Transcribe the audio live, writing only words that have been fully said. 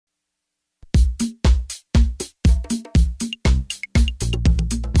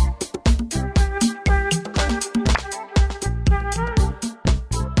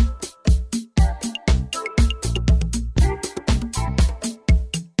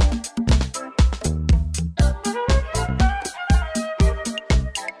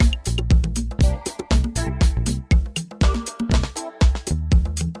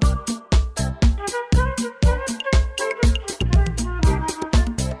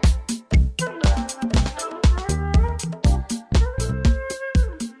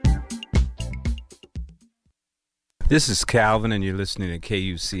This is Calvin, and you're listening to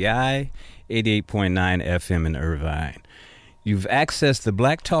KUCI 88.9 FM in Irvine. You've accessed the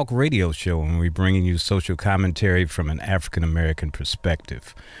Black Talk Radio Show, and we're bringing you social commentary from an African-American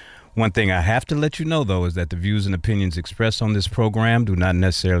perspective. One thing I have to let you know, though, is that the views and opinions expressed on this program do not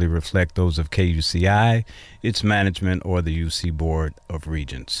necessarily reflect those of KUCI, its management, or the UC Board of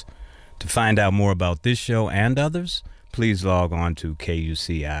Regents. To find out more about this show and others, please log on to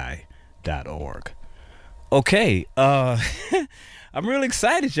kuci.org. Okay, I'm really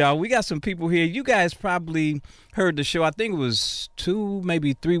excited, y'all. We got some people here. You guys probably heard the show. I think it was 2,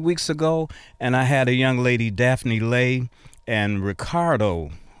 maybe 3 weeks ago, and I had a young lady, Daphne Lay, and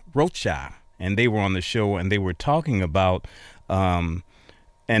Ricardo Rocha, and they were on the show, and they were talking about an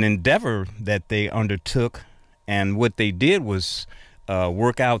endeavor that they undertook, and what they did was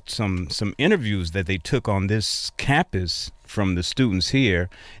work out some interviews that they took on this campus from the students here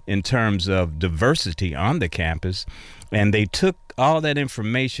in terms of diversity on the campus. And they took all that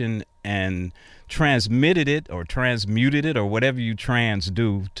information and transmitted it or transmuted it or whatever you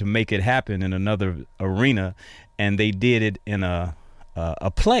do to make it happen in another arena. And they did it in a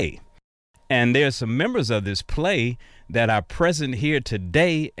play. And there's some members of this play that are present here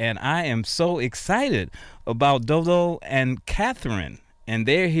today. And I am so excited about Doudou and Catherine. And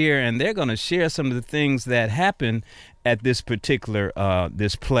they're here, and they're going to share some of the things that happened at this particular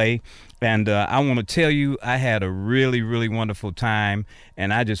this play. And I want to tell you, I had a really, really wonderful time,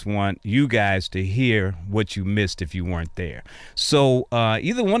 and I just want you guys to hear what you missed if you weren't there. So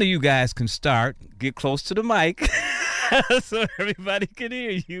either one of you guys can start. Get close to the mic so everybody can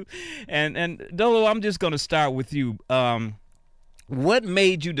hear you. And Doudou, I'm just going to start with you. What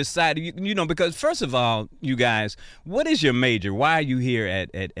made you decide, because first of all, you guys, what is your major? Why are you here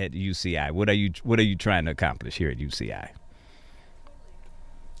at UCI? What are you trying to accomplish here at UCI?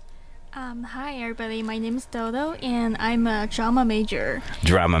 Hi, everybody. My name is Doudou, and I'm a drama major.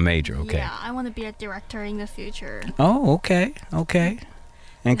 Drama major, okay. Yeah, I want to be a director in the future. Oh, okay.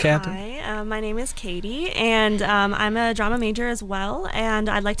 And Catherine? Hi, my name is Katie, and I'm a drama major as well, and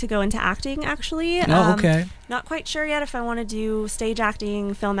I'd like to go into acting, actually. Oh, okay. Not quite sure yet if I want to do stage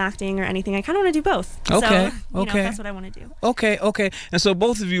acting, film acting, or anything. I kind of want to do both. Okay, so, that's what I want to do. Okay. And so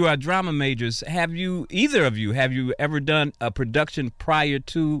both of you are drama majors. Have you ever done a production prior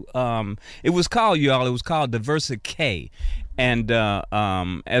to, it was called Diversity K. And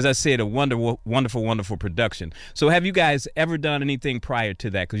as I said, a wonderful production. So have you guys ever done anything prior to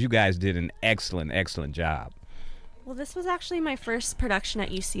that? Because you guys did an excellent job. Well, this was actually my first production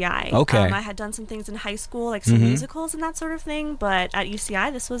at UCI. Okay. I had done some things in high school, like some musicals and that sort of thing, but at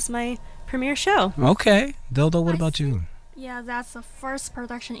UCI, this was my premiere show. Okay. Doudou, what about you? Yeah, that's the first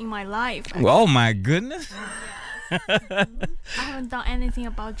production in my life. Oh, my goodness. I haven't done anything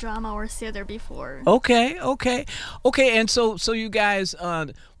about drama or theater before. Okay. And so you guys,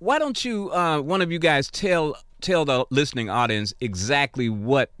 why don't you, one of you guys tell the listening audience exactly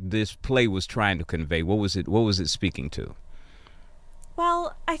what this play was trying to convey? What was it speaking to?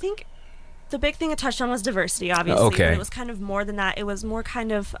 Well, I think the big thing it touched on was diversity, obviously. Okay. But it was kind of more than that. It was more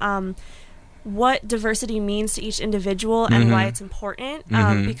kind of what diversity means to each individual and why it's important.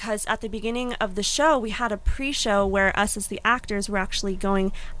 Because at the beginning of the show, we had a pre-show where us as the actors were actually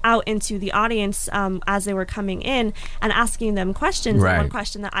going out into the audience as they were coming in and asking them questions. Right. And one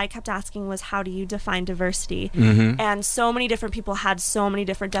question that I kept asking was, how do you define diversity? And so many different people had so many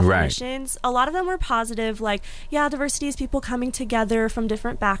different definitions. Right. A lot of them were positive, like, yeah, diversity is people coming together from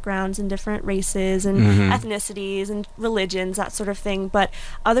different backgrounds and different races and ethnicities and religions, that sort of thing. But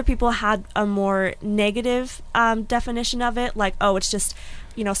other people had a more negative definition of it, like, oh, it's just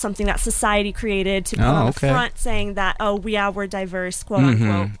something that society created to put on the front, saying that, we're diverse, quote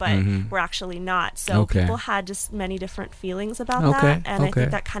unquote, but we're actually not. So people had just many different feelings about that, and I think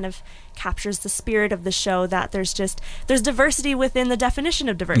that kind of captures the spirit of the show, that there's diversity within the definition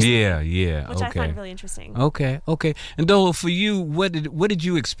of diversity. Yeah. Which I find really interesting. Okay. And Doudou, for you, what did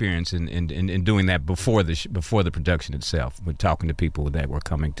you experience in doing that before the production itself, with talking to people that were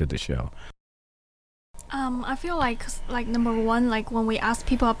coming to the show? I feel like number one, like when we ask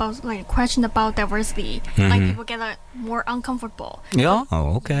people about like question about diversity, like people get more uncomfortable. Yeah.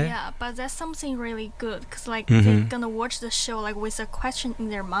 Oh, okay. Yeah, but that's something really good, because like they're gonna watch the show like with a question in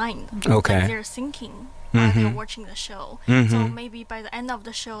their mind. Okay. Like they're thinking while they're watching the show. So maybe by the end of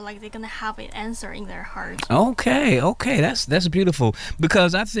the show, like they're gonna have an answer in their heart. Okay. That's beautiful,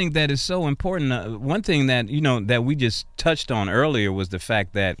 because I think that is so important. One thing that that we just touched on earlier was the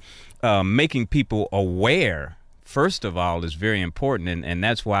fact that making people aware first of all, is very important, and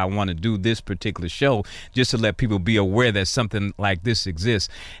that's why I want to do this particular show, just to let people be aware that something like this exists.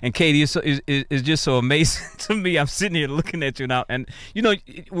 And Katie, it's just so amazing to me. I'm sitting here looking at you now, and you know,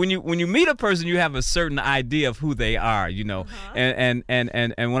 when you meet a person, you have a certain idea of who they are, you know. And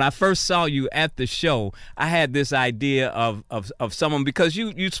when I first saw you at the show, I had this idea of someone, because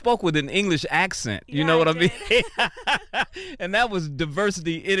you spoke with an English accent, you know what I mean? And that was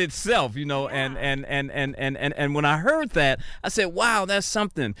diversity in itself, you know. And when I heard that, I said, wow, that's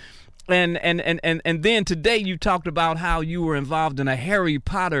something. And then today you talked about how you were involved in a Harry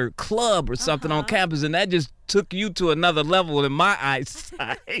Potter club or something on campus, and that just took you to another level in my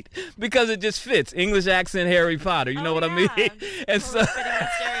eyesight because it just fits. English accent, Harry Potter, you know what I mean? And so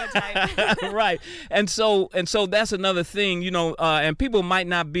right. And so that's another thing, you know, and people might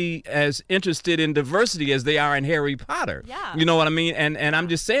not be as interested in diversity as they are in Harry Potter. Yeah. You know what I mean? And I'm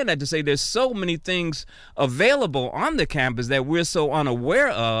just saying that to say there's so many things available on the campus that we're so unaware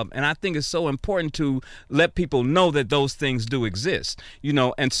of, and I think it's so important to let people know that those things do exist, you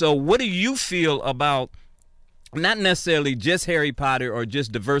know. And so what do you feel about not necessarily just Harry Potter or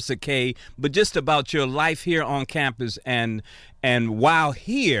just Diversity, but just about your life here on campus, and while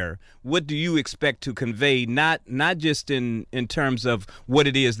here, what do you expect to convey, not just in terms of what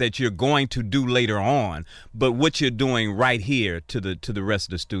it is that you're going to do later on, but what you're doing right here to the rest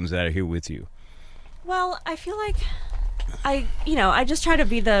of the students that are here with you? Well, I feel like I just try to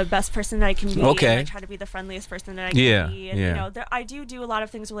be the best person that I can be. Okay. And I try to be the friendliest person that I can be. And, you know, I do a lot of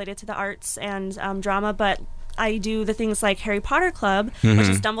things related to the arts and drama, but I do the things like Harry Potter Club, which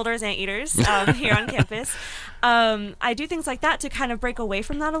is Dumbledore's Anteaters here on campus. I do things like that to kind of break away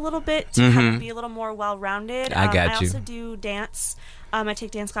from that a little bit, to kind of be a little more well-rounded. I also do dance. I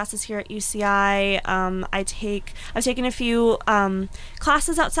take dance classes here at UCI. I've taken a few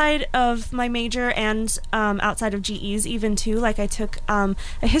classes outside of my major and outside of GE's even too. Like I took a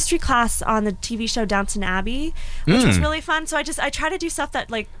history class on the TV show Downton Abbey, which was really fun. So I try to do stuff that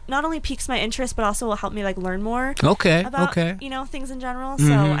like not only piques my interest but also will help me like learn more about you know, things in general.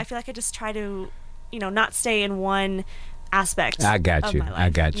 So I feel like I just try to, you know, not stay in one aspect. I got you. Of my life, I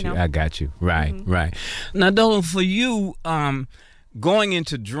got you. Right, right. Now, Doudou, for you, going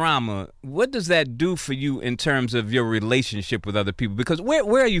into drama, what does that do for you in terms of your relationship with other people? Because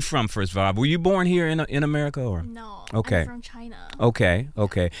where are you from, first of all? Were you born here in America, or? No, okay. I'm from China.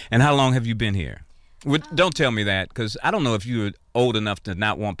 Okay. And how long have you been here? Don't tell me that, because I don't know if you're old enough to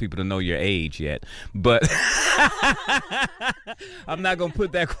not want people to know your age yet. But I'm not going to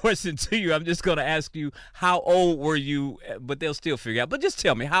put that question to you. I'm just going to ask you, how old were you? But they'll still figure out. But just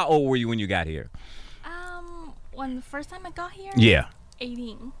tell me, how old were you when you got here? When the first time I got here? Yeah.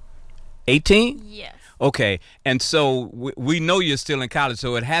 18. 18? Yes. Okay, and so we know you're still in college,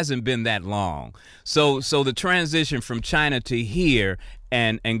 so it hasn't been that long. So the transition from China to here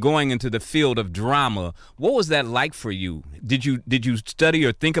and going into the field of drama, what was that like for you? Did you study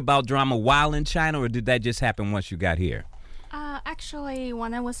or think about drama while in China, or did that just happen once you got here? Actually,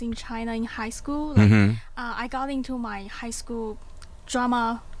 when I was in China in high school, I got into my high school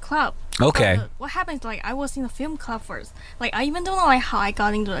drama club. Okay. But what happened is, like, I was in the film club first. Like, I even don't know like how I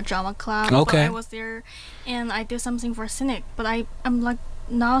got into the drama club. Okay. But I was there, and I did something for Cynic. But I'm like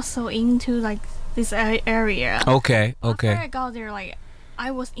not so into like this area. Okay. After I got there, like,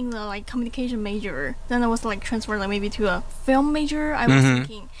 I was in the like communication major. Then I was like transferred like maybe to a film major. I was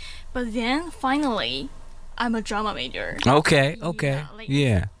thinking, but then finally, I'm a drama major. Okay.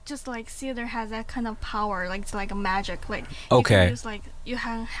 Yeah. Just like theater has that kind of power, like it's like a magic. Like okay. You can just like you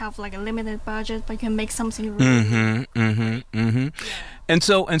have like a limited budget, but you can make something really. Yeah. And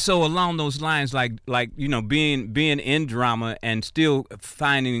so along those lines, like you know, being in drama and still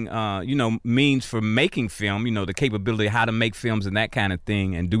finding you know, means for making film, you know, the capability how to make films and that kind of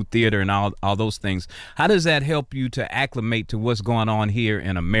thing, and do theater and all those things. How does that help you to acclimate to what's going on here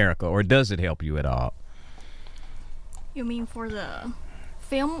in America, or does it help you at all? You mean for the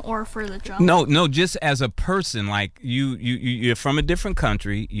film or for the drama? No, just as a person. Like you're from a different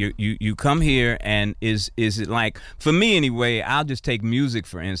country. You come here, and is it like, for me anyway? I'll just take music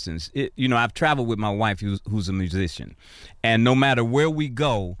for instance. You know, I've traveled with my wife who's a musician, and no matter where we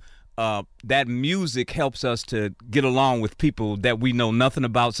go, that music helps us to get along with people that we know nothing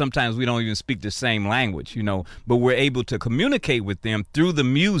about. Sometimes we don't even speak the same language, you know, but we're able to communicate with them through the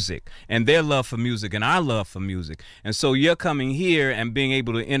music and their love for music and our love for music. And so you're coming here and being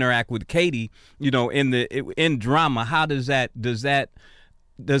able to interact with Katie, you know, in drama. How does that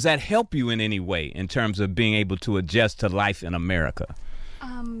help you in any way in terms of being able to adjust to life in America?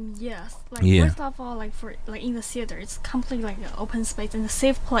 Yes. Like Yeah. first of all, like for like in the theater, it's completely like an open space and a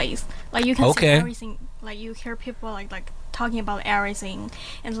safe place. Like you can see Okay. everything. Like you hear people like talking about everything,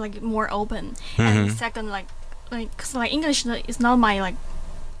 and it's like more open. And second, like cause like English is not my like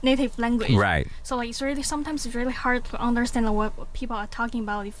native language. Right. So like sometimes it's really hard to understand like, what people are talking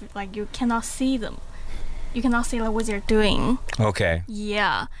about if like you cannot see them. You cannot see like what they're doing. Okay.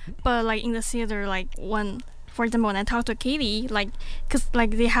 Yeah, but like in the theater, like for example, when I talk to Katie, like, cause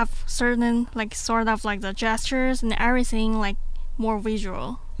like they have certain like sort of like the gestures and everything like more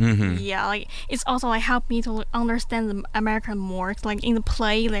visual. Yeah, like it's also like helped me to understand the American more. Like in the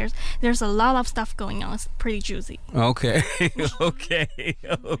play, there's a lot of stuff going on. It's pretty juicy. Okay.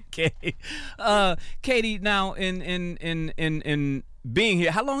 Okay. Katie, now in being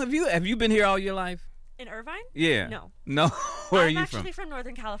here, how long have you been here all your life? In Irvine? Yeah. No. Where are I'm you actually from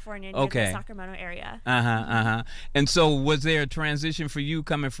Northern California, near Okay. the Sacramento area. And so was there a transition for you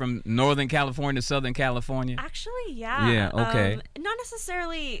coming from Northern California to Southern California? Actually, yeah. Yeah, okay. Not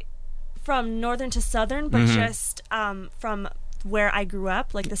necessarily from northern to southern, but just from where I grew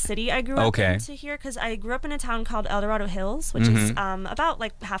up, like the city I grew up into here, because I grew up in a town called El Dorado Hills, which is about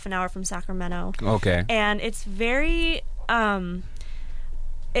like half an hour from Sacramento. Okay. And it's very,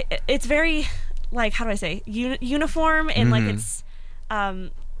 it's very, like, how do I say, uniform in like its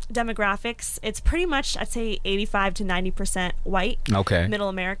demographics. It's pretty much, I'd say, 85 to 90% white. Okay.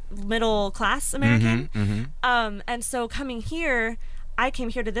 Middle class American. And so coming here, I came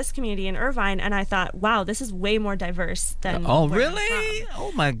here to this community in Irvine, and I thought, wow, this is way more diverse than Oh, where I'm really? from.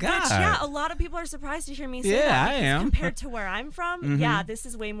 Oh, my God. Which, yeah, a lot of people are surprised to hear me say Yeah, that. I Because am. compared to where I'm from, yeah, this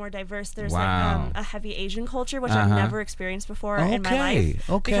is way more diverse. There's Wow. like a heavy Asian culture, which I've never experienced before in my life.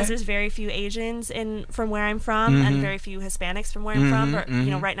 Okay. Because there's very few Asians from where I'm from, and very few Hispanics from where I'm from. But,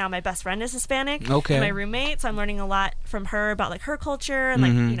 you know, right now my best friend is Hispanic. Okay. And my roommate, so I'm learning a lot from her about like her culture and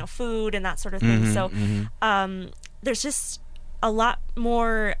like you know, food and that sort of thing. So there's just a lot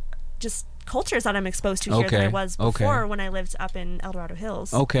more just cultures that I'm exposed to here than I was before when I lived up in El Dorado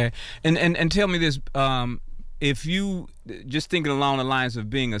Hills. Okay. And tell me this, if you just thinking along the lines of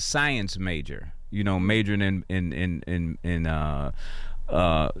being a science major, you know, majoring in Like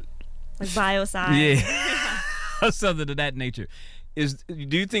bioscience. yeah, something of that nature.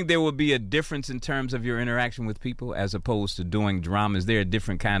 Do you think there will be a difference in terms of your interaction with people as opposed to doing drama? Is there a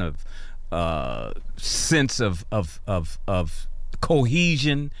different kind of sense of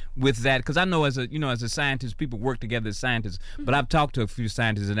cohesion with that? Because I know as a scientist, people work together as scientists, but I've talked to a few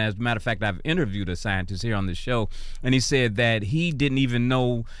scientists, and as a matter of fact, I've interviewed a scientist here on the show, and he said that he didn't even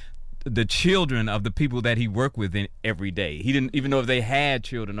know the children of the people that he worked with every day. He didn't even know if they had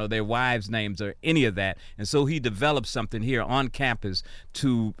children or their wives' names or any of that. And so he developed something here on campus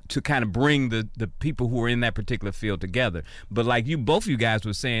to kind of bring the people who are in that particular field together. But like both you guys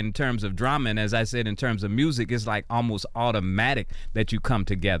were saying, in terms of drama, and as I said, in terms of music, it's like almost automatic that you come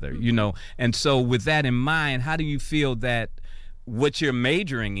together, you know. And so with that in mind, how do you feel that what you're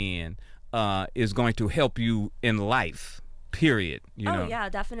majoring in is going to help you in life? Period. You know? Yeah,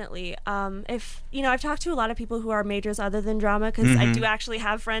 definitely. If you know, I've talked to a lot of people who are majors other than drama, because I do actually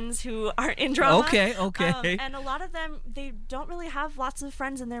have friends who aren't in drama. Okay. And a lot of them, they don't really have lots of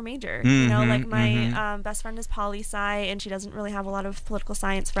friends in their major. You know, like my best friend is poli-sci, and she doesn't really have a lot of political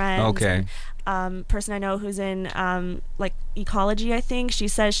science friends. Okay. And, person I know who's in like ecology, I think, she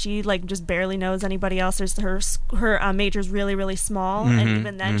says she like just barely knows anybody else. There's her major's really, really small, and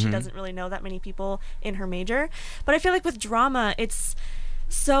even then she doesn't really know that many people in her major. But I feel like with drama, it's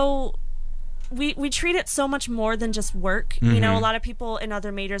so we treat it so much more than just work. You know, a lot of people in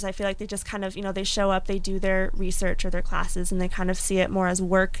other majors, I feel like they just kind of, you know, they show up, they do their research or their classes, and they kind of see it more as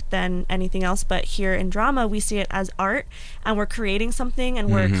work than anything else. But here in drama, we see it as art, and we're creating something,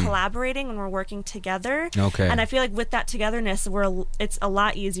 and we're collaborating, and we're working together. Okay. And I feel like with that togetherness, it's a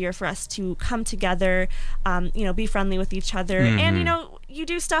lot easier for us to come together, you know, be friendly with each other, and you know, you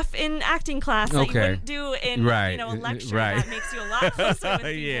do stuff in acting class that you wouldn't do in you know, a lecture. That makes you a lot closer with people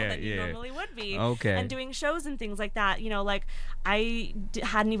that you normally would be. Okay. And doing shows and things like that, you know, like I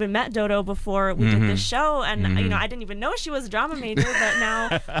hadn't even met Dodo before we did this show, and you know, I didn't even know she was a drama major, but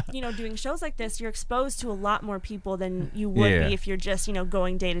now, you know, doing shows like this, you're exposed to a lot more people than you would be if you're just, you know,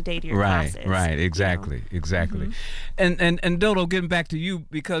 going day to day to your classes. Right, exactly. And Dodo, getting back to you,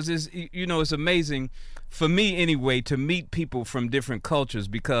 because it's, you know, it's amazing for me anyway to meet people from different cultures,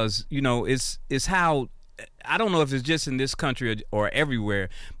 because, you know, it's how, I don't know if it's just in this country or everywhere,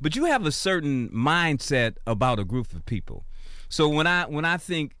 but you have a certain mindset about a group of people. So when I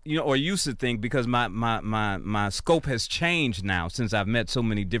think, or used to think, because my scope has changed now since I've met so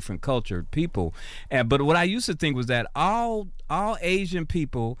many different cultured people, but what I used to think was that all Asian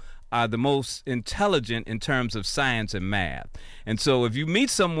people are the most intelligent in terms of science and math. And so if you meet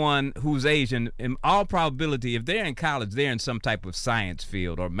someone who's Asian, in all probability, if they're in college, they're in some type of science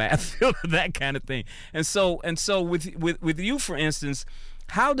field or math field or that kind of thing. And so with you, for instance,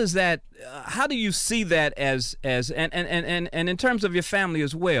 how does that? How do you see that as and in terms of your family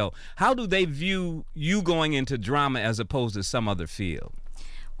as well? How do they view you going into drama as opposed to some other field?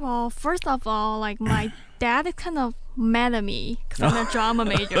 Well, first of all, like my dad is kind of mad at me because I'm a drama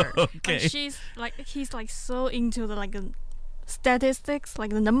major. Okay. And he's like so into the statistics, like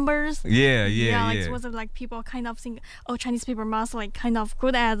the numbers. Yeah. It was like people kind of think, oh, Chinese people must like kind of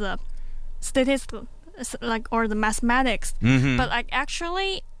good at the statistics, like, or the mathematics. Mm-hmm. But like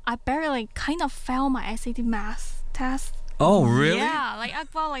actually, I barely kind of failed my SAT math test. Oh, really? Yeah, like I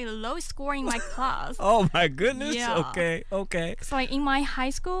got like the lowest score in my class. Oh my goodness. Yeah. Okay. So like in my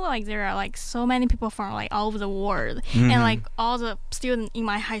high school, like there are like so many people from like all over the world, Mm-hmm. and like all the students in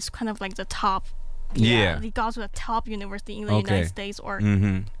my high school kind of like the top. Yeah. They got to the top university in the Okay. United States or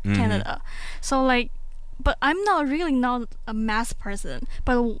Mm-hmm. Canada. So like, but I'm not a math person.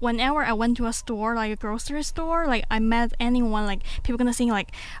 But whenever I went to a store, like a grocery store, like I met anyone, like people gonna think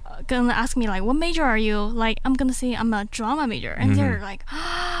like, gonna ask me like, what major are you? Like I'm gonna say I'm a drama major, and they're like,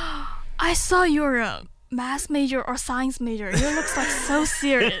 I saw you're a math major or science major. You look like so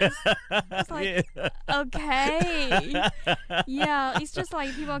serious. It's like, okay, yeah. It's just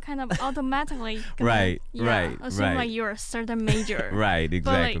like people kind of automatically Right. assume like you're a certain major. Right.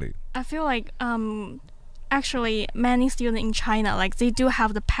 Exactly. But, like, I feel like actually many students in China, like they do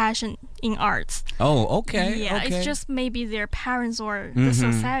have the passion in arts. Oh, okay. Yeah, okay. it's just maybe their parents or the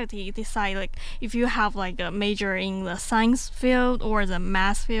society decide like if you have like a major in the science field or the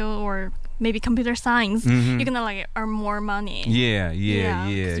math field or maybe computer science, you're gonna like earn more money. Yeah.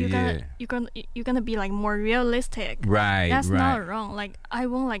 'Cause you're gonna be like more realistic. Right. That's right. not wrong. Like I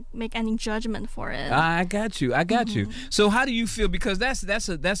won't like make any judgment for it. I got you. So how do you feel? Because that's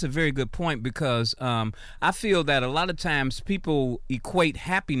a very good point. Because I feel that a lot of times people equate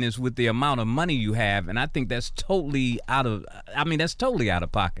happiness with the amount of money you have, and I think that's totally out of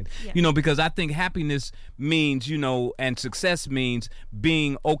pocket. Yeah. Because I think happiness means and success means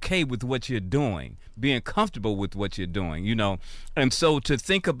being okay with what you're doing, being comfortable with what you're doing. And so to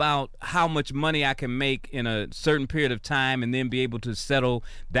think about how much money I can make in a certain period of time and then be able to settle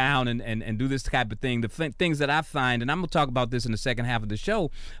down and do this type of thing, things that I find, and I'm going to talk about this in the second half of the show,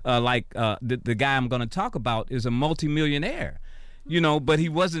 the guy I'm going to talk about is a multimillionaire, but he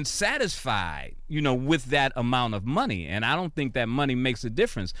wasn't satisfied, with that amount of money. And I don't think that money makes a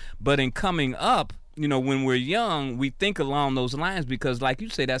difference. But in coming up, when we're young, we think along those lines because, like you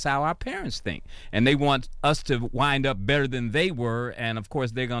say, that's how our parents think. And they want us to wind up better than they were. And, of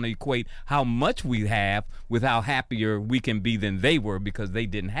course, they're going to equate how much we have with how happier we can be than they were because they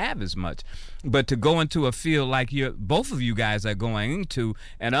didn't have as much. But to go into a field like both of you guys are going into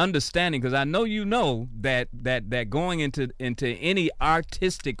and understanding, because I know that going into any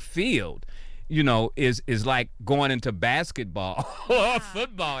artistic field, is like going into basketball or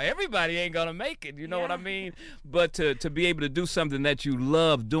football. Everybody ain't gonna make it, you know what I mean? But to be able to do something that you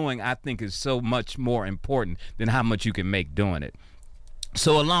love doing, I think is so much more important than how much you can make doing it.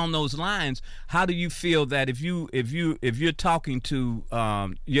 So along those lines, how do you feel that if you're talking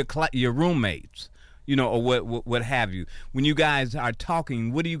to your roommates, or what have you, when you guys are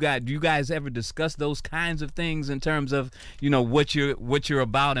talking, do you guys ever discuss those kinds of things in terms of what you're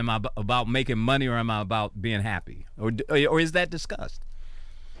about? Am I about making money, or am I about being happy, or is that discussed?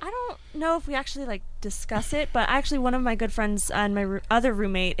 I don't know if we actually like discuss it, but actually one of my good friends and my other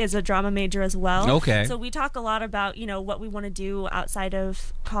roommate is a drama major as well. Okay. So we talk a lot about, what we want to do outside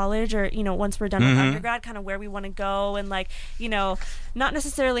of college, or, once we're done with undergrad, kind of where we want to go, and like, not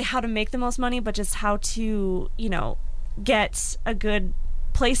necessarily how to make the most money, but just how to, get a good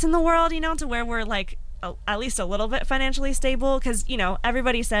place in the world, to where we're like at least a little bit financially stable, because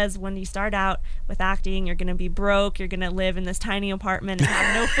everybody says when you start out with acting you're gonna be broke, you're gonna live in this tiny apartment and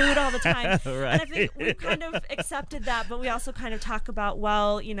have no food all the time. Right. And I think we've kind of accepted that, but we also kind of talk about,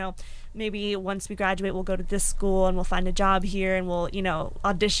 well, maybe once we graduate we'll go to this school and we'll find a job here and we'll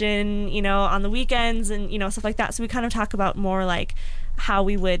audition on the weekends and stuff like that. So we kind of talk about more like how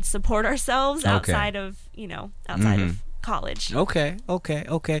we would support ourselves outside of college. Okay.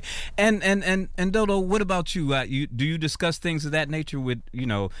 And Doudou, what about you? Do you discuss things of that nature with,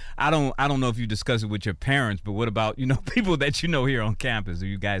 I don't know if you discuss it with your parents, but what about, people that you know here on campus? Do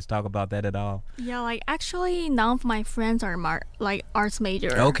you guys talk about that at all? Yeah, like actually none of my friends are like arts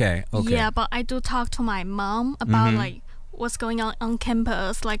major. Okay. Yeah, but I do talk to my mom about like what's going on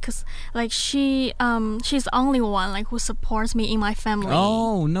campus, like, cause like she's the only one like who supports me in my family.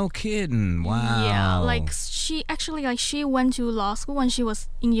 Oh, no kidding. Wow. Yeah, like she actually like she went to law school when she was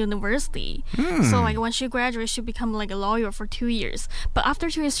in university. So like when she graduated, she became like a lawyer for 2 years. But after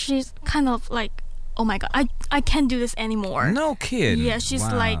 2 years, she's kind of like, oh my god, I can't do this anymore. No kidding. Yeah, she's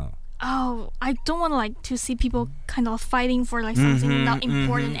wow. like, oh, I don't want to like to see people kind of fighting for like something not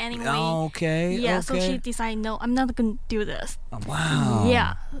important anyway. Okay. Yeah, so she decided, no, I'm not gonna do this. Wow.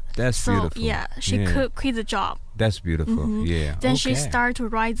 Yeah. That's beautiful. Yeah, she could quit the job. That's beautiful. Yeah. Then she started to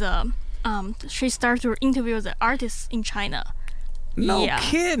write she started to interview the artists in China. No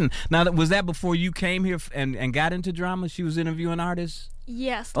kidding. Now, was that before you came here and got into drama? She was interviewing artists.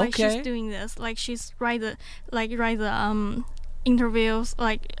 Yes, like she's doing this. Like she's write the interviews.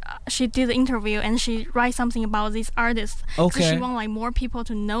 Like she did the interview and she write something about these artists. Okay. So she want like more people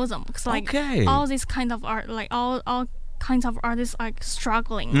to know them. Cause like all these kind of art, like all kinds of artists like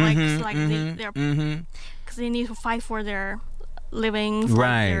struggling. Like it's like they're because they need to fight for their living, for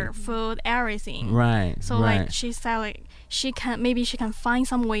their food, everything. Right. So like she said like she can find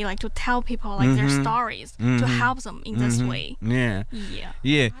some way like to tell people like their stories to help them in this way. Yeah.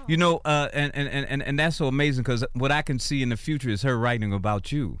 And that's so amazing because what I can see in the future is her writing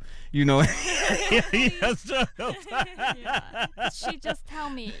about you. She just tell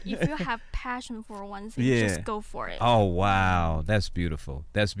me if you have passion for one thing, just go for it. Oh wow, that's beautiful.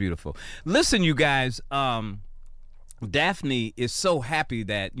 Listen, you guys. Daphne is so happy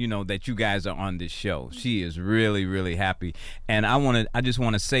that that you guys are on this show. She is really, really happy, and I just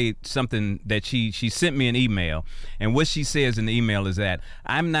want to say something that she sent me an email, and what she says in the email is that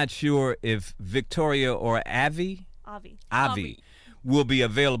I'm not sure if Victoria or Avi will be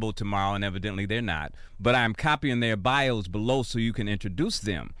available tomorrow, and evidently they're not. But I'm copying their bios below so you can introduce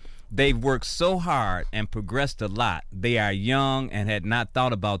them. They've worked so hard and progressed a lot. They are young and had not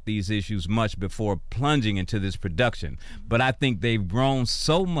thought about these issues much before plunging into this production. But I think they've grown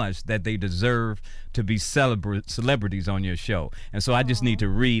so much that they deserve to be celebrities on your show. And so I just need to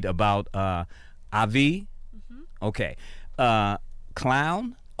read about Avi. Okay.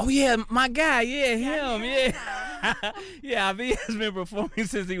 Clown. Oh, yeah, my guy. Yeah, him. Yeah. Yeah, Avi has been performing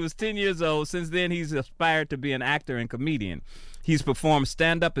since he was 10 years old. Since then, he's aspired to be an actor and comedian. He's performed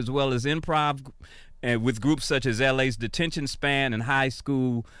stand-up as well as improv with groups such as LA's Detention Span and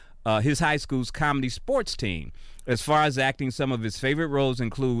his high school's comedy sports team. As far as acting, some of his favorite roles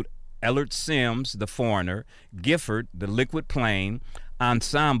include Ellert Sims, The Foreigner, Gifford, The Liquid Plain,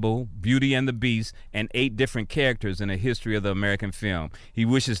 Ensemble, Beauty and the Beast, and 8 different characters in a history of the American film. He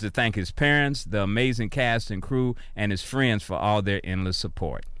wishes to thank his parents, the amazing cast and crew, and his friends for all their endless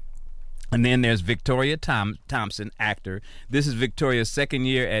support. And then there's Victoria Thompson, actor. This is Victoria's second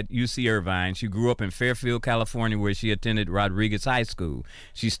year at UC Irvine. She grew up in Fairfield, California, where she attended Rodriguez High School.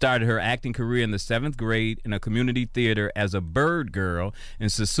 She started her acting career in the 7th grade in a community theater as a bird girl in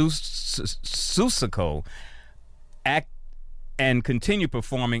Susico, and continued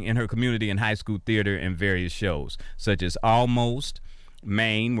performing in her community and high school theater in various shows, such as Almost,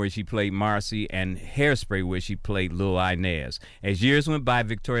 Maine, where she played Marcy, and Hairspray, where she played Lil Inez. As years went by,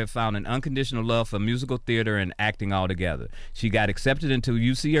 Victoria found an unconditional love for musical theater and acting altogether. She got accepted into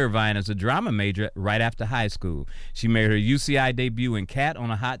UC Irvine as a drama major right after high school. She made her UCI debut in Cat on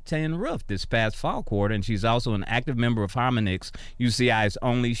a Hot Tin Roof this past fall quarter, and she's also an active member of Harmonix, UCI's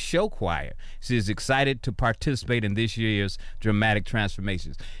only show choir. She is excited to participate in this year's dramatic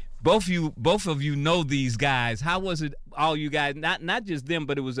transformations. Both of you know these guys. How was it, all you guys, not just them,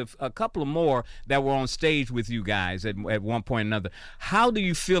 but it was a couple of more that were on stage with you guys at one point or another. How do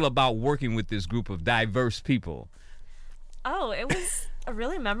you feel about working with this group of diverse people? Oh, it was a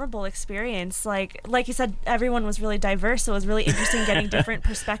really memorable experience. Like you said, everyone was really diverse, so it was really interesting getting different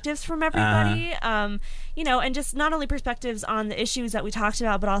perspectives from everybody. And just not only perspectives on the issues that we talked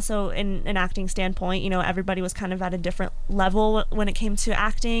about, but also in an acting standpoint. Everybody was kind of at a different level when it came to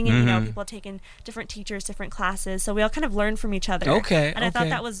acting, and people had taken different teachers, different classes, so we all kind of learned from each other. I thought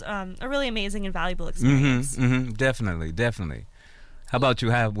that was a really amazing and valuable experience. Definitely. How about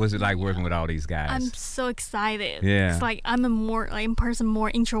you? How was it like working with all these guys? I'm so excited. Yeah. It's like I'm in person more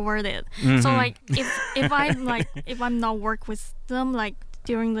introverted. So like if I'm not work with them like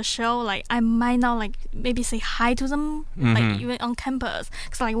during the show, like I might not like maybe say hi to them like even on campus,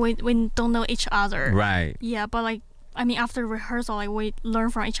 because like we don't know each other. Right. Yeah, but like I mean, after rehearsal, like we learn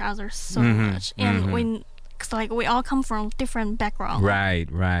from each other so much, and cause like we all come from different backgrounds. Right.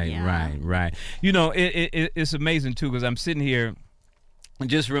 You know, it's amazing too, because I'm sitting here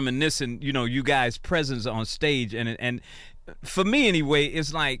just reminiscing. You know, you guys' presence on stage, and for me anyway,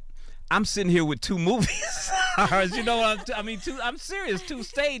 it's like I'm sitting here with 2 movie stars, you know. I'm serious, 2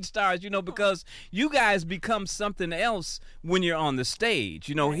 stage stars, you know, because you guys become something else when you're on the stage.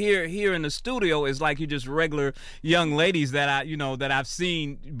 You know, here in the studio is like you're just regular young ladies that I've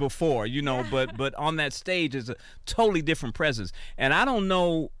seen before, you know, but on that stage is a totally different presence. And I don't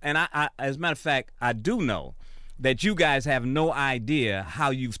know, and I as a matter of fact, I do know that you guys have no idea how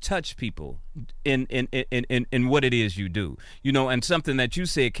you've touched people in what it is you do, you know. And something that you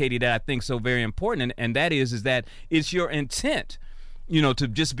said, Katie, that I think so very important, and that is that it's your intent, you know, to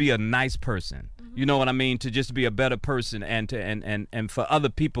just be a nice person. You know what I mean? To just be a better person, and to and for other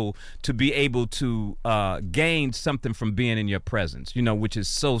people to be able to gain something from being in your presence, you know, which is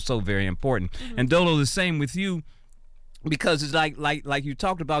so very important. And Doudou, the same with you. Because it's like you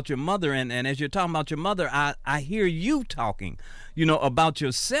talked about your mother, and as you're talking about your mother, I hear you talking, you know, about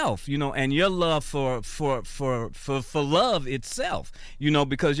yourself, you know, and your love for love itself, you know,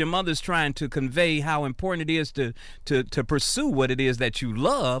 because your mother's trying to convey how important it is to pursue what it is that you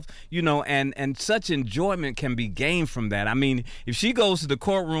love, you know, and such enjoyment can be gained from that. I mean, if she goes to the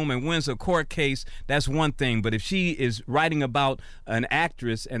courtroom and wins a court case, that's one thing, but if she is writing about an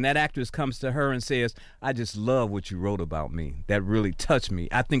actress and that actress comes to her and says, I just love what you wrote about me, that really touched me,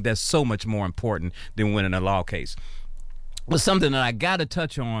 I think that's so much more important than winning a law case. But something that I got to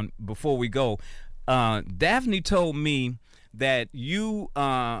touch on before we go, Daphne told me that you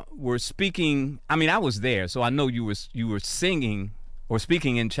were speaking. I mean, I was there, so I know you were singing or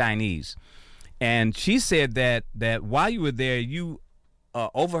speaking in Chinese, and she said that while you were there, you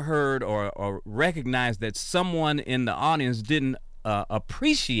overheard or recognized that someone in the audience didn't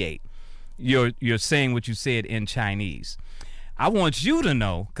appreciate your saying what you said in Chinese. I want you to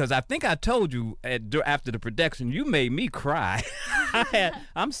know, because I think I told you after the production, you made me cry.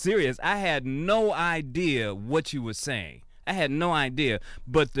 I'm serious. I had no idea what you were saying. I had no idea.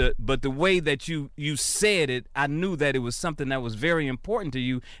 But the way that you said it, I knew that it was something that was very important to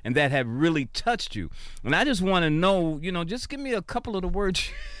you and that had really touched you. And I just want to know, you know, just give me a couple of the words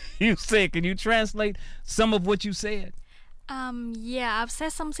you said. Can you translate some of what you said? Yeah, I've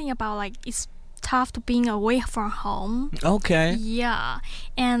said something about like it's tough to being away from home. Okay. Yeah,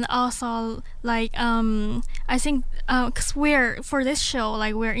 and also like I think cause for this show,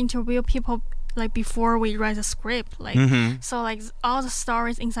 like we're interview people like before we write the script, like so like all the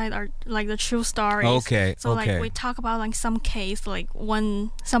stories inside are like the true stories. Okay. So like we talk about like some case, like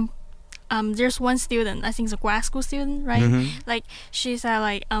there's one student, I think it's a grad school student, right? Like she said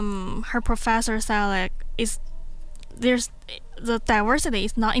like her professor said like there's the diversity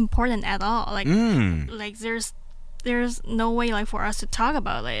is not important at all. Like like there's no way like for us to talk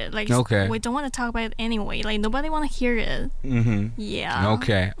about it. Like we don't want to talk about it anyway. Like nobody want to hear it. Yeah.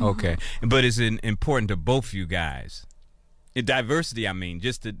 Okay. But it's important to both you guys. Diversity, I mean,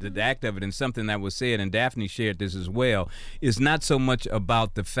 just the act of it, and something that was said, and Daphne shared this as well, is not so much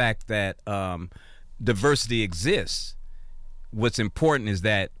about the fact that diversity exists. What's important is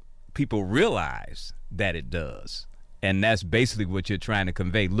that people realize that it does. And that's basically what you're trying to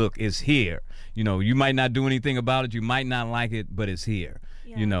convey. Look, it's here. You know, you might not do anything about it. You might not like it, but it's here.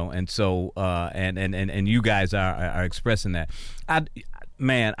 Yeah. You know, and so and you guys are expressing that.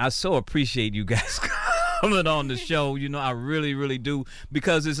 I so appreciate you guys coming on the show. You know, I really do,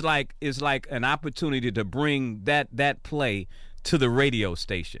 because it's like an opportunity to bring that play to the radio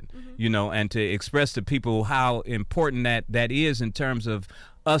station, you know, and to express to people how important that is in terms of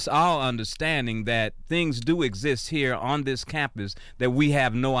us all understanding that things do exist here on this campus that we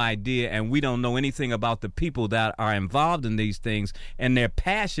have no idea, and we don't know anything about the people that are involved in these things and their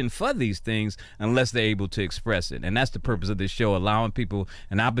passion for these things unless they're able to express it. And that's the purpose of this show, allowing people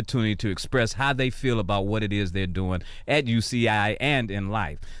an opportunity to express how they feel about what it is they're doing at UCI and in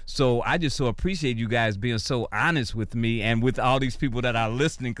life. So I just so appreciate you guys being so honest with me and with all these people that are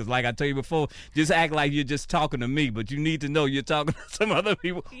listening, because like I told you before, just act like you're just talking to me, but you need to know you're talking to some other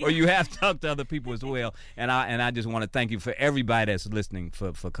people, or you have talked to other people as well. And I just want to thank you for everybody that's listening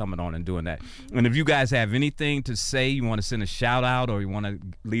for coming on and doing that. And if you guys have anything to say, you want to send a shout out, or you want to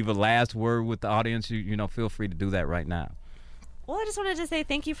leave a last word with the audience, you know, feel free to do that right now. Well, I just wanted to say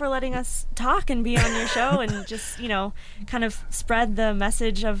thank you for letting us talk and be on your show and just, you know, kind of spread the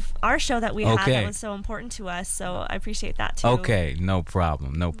message of our show that we had that was so important to us. So I appreciate that too. Okay, no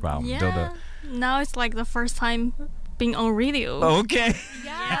problem. Yeah. Now it's like the first time being on radio. Okay.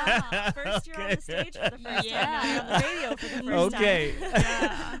 Yeah. First you're on the stage for the first time. Now you're on the radio for the first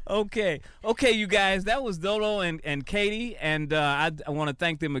Okay. time. Okay, you guys, that was Dodo and Katie, and I want to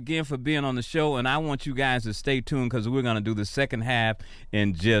thank them again for being on the show, and I want you guys to stay tuned because we're going to do the second half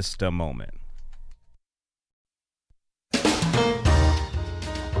in just a moment.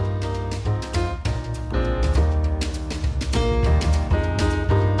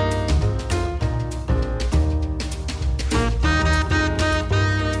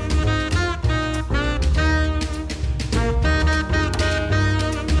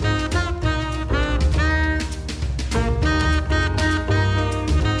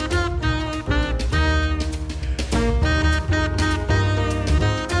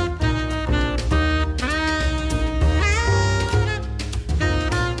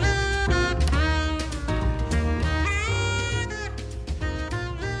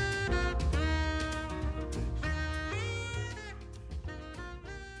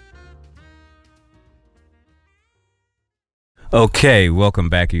 Okay, welcome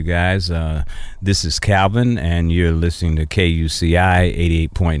back, you guys. This is Calvin, and you're listening to KUCI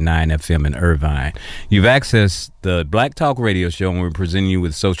 88.9 FM in Irvine. You've accessed the Black Talk Radio Show, and we're presenting you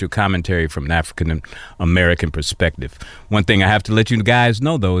with social commentary from an African-American perspective. One thing I have to let you guys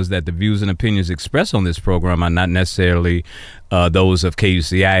know, though, is that the views and opinions expressed on this program are not necessarily those of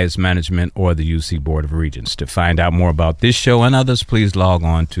KUCI, its management, or the UC Board of Regents. To find out more about this show and others, please log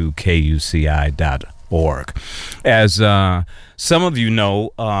on to kuci.org. As some of you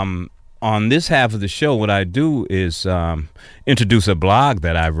know, on this half of the show, what I do is introduce a blog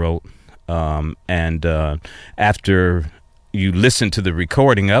that I wrote, and after you listen to the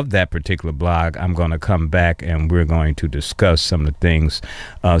recording of that particular blog, I'm going to come back and we're going to discuss some of the things,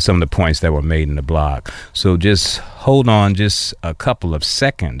 some of the points that were made in the blog. So just hold on just a couple of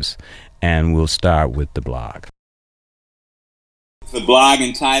seconds and we'll start with the blog. The blog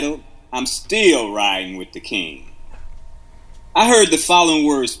entitled, I'm Still Riding with the King. I heard the following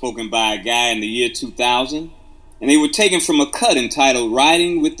words spoken by a guy in the year 2000, and they were taken from a cut entitled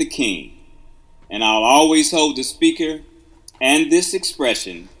Riding with the King. And I'll always hold the speaker and this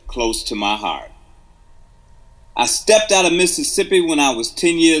expression close to my heart. I stepped out of Mississippi when I was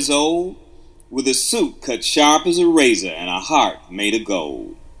 10 years old with a suit cut sharp as a razor and a heart made of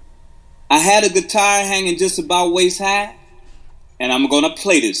gold. I had a guitar hanging just about waist high, and I'm going to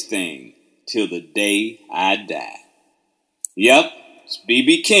play this thing till the day I die. Yep, it's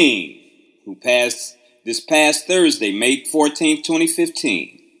B.B. King, who passed this past Thursday, May 14th,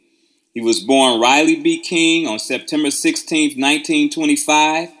 2015. He was born Riley B. King on September 16th,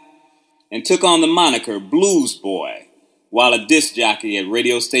 1925, and took on the moniker Blues Boy while a disc jockey at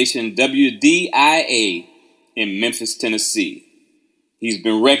radio station WDIA in Memphis, Tennessee. He's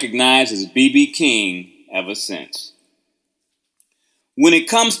been recognized as B.B. King ever since. When it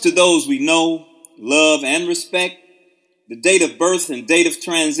comes to those we know, love, and respect, the date of birth and date of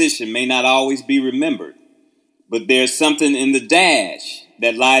transition may not always be remembered, but there's something in the dash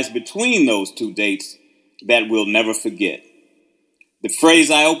that lies between those two dates that we'll never forget. The phrase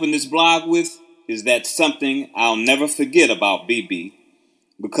I open this blog with is that something I'll never forget about BB,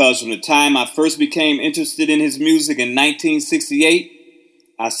 because from the time I first became interested in his music in 1968,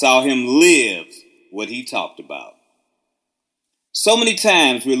 I saw him live what he talked about. So many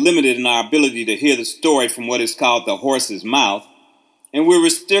times we're limited in our ability to hear the story from what is called the horse's mouth, and we're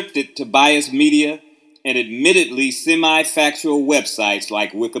restricted to biased media and admittedly semi-factual websites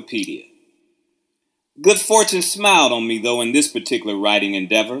like Wikipedia. Good fortune smiled on me, though, in this particular writing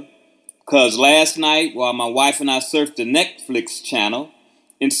endeavor, because last night, while my wife and I surfed the Netflix channel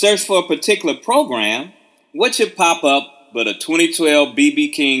in search for a particular program, what should pop up but a 2012 B.B.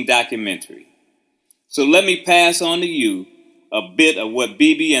 King documentary? So let me pass on to you a bit of what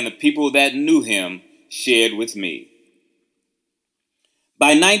BB and the people that knew him shared with me. By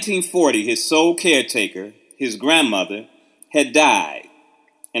 1940, his sole caretaker, his grandmother, had died,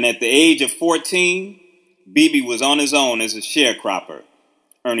 and at the age of 14, BB was on his own as a sharecropper,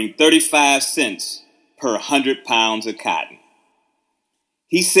 earning 35 cents per 100 pounds of cotton.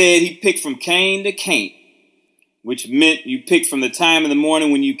 He said he picked from cane to cane, which meant you picked from the time in the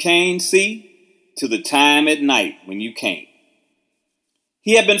morning when you cane, see, to the time at night when you can't.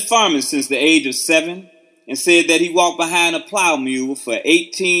 He had been farming since the age of 7 and said that he walked behind a plow mule for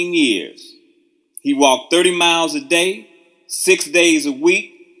 18 years. He walked 30 miles a day, 6 days a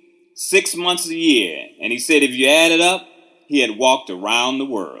week, 6 months a year, and he said if you add it up, he had walked around the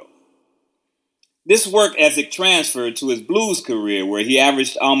world. This work ethic transferred to his blues career, where he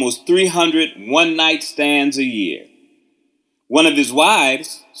averaged almost 300 one-night stands a year. One of his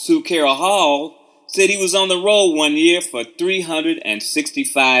wives, Sue Carol Hall, said he was on the road one year for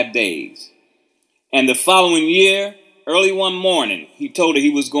 365 days. And the following year, early one morning, he told her he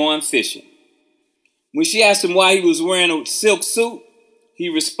was going fishing. When she asked him why he was wearing a silk suit, he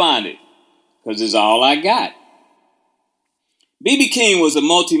responded, "'Cause it's all I got." B.B. King was a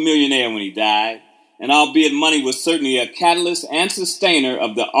multimillionaire when he died, and albeit money was certainly a catalyst and sustainer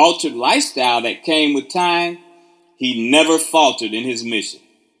of the altered lifestyle that came with time, he never faltered in his mission.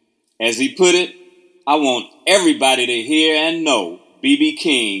 As he put it, "I want everybody to hear and know B.B.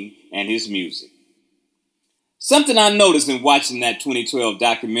 King and his music." Something I noticed in watching that 2012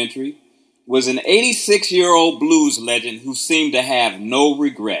 documentary was an 86-year-old blues legend who seemed to have no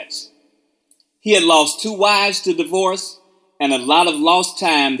regrets. He had lost 2 wives to divorce and a lot of lost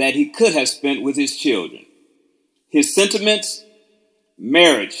time that he could have spent with his children. His sentiments: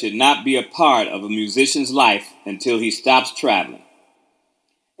 marriage should not be a part of a musician's life until he stops traveling.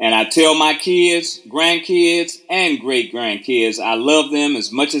 And I tell my kids, grandkids, and great-grandkids I love them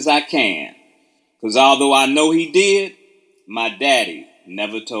as much as I can, because although I know he did, my daddy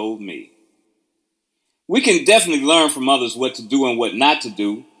never told me. We can definitely learn from others what to do and what not to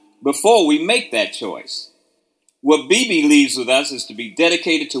do before we make that choice. What BB leaves with us is to be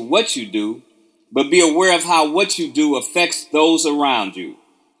dedicated to what you do, but be aware of how what you do affects those around you,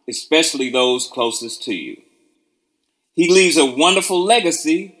 especially those closest to you. He leaves a wonderful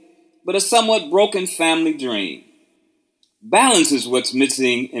legacy, but a somewhat broken family dream. Balance is what's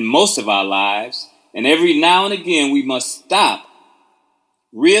missing in most of our lives, and every now and again we must stop,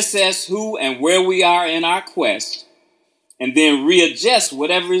 reassess who and where we are in our quest, and then readjust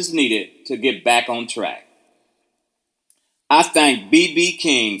whatever is needed to get back on track. I thank B.B.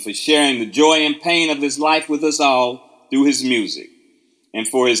 King for sharing the joy and pain of his life with us all through his music, and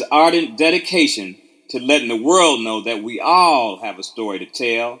for his ardent dedication to letting the world know that we all have a story to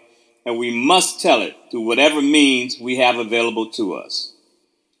tell, and we must tell it through whatever means we have available to us.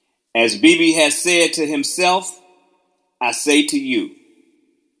 As B.B. has said to himself, I say to you,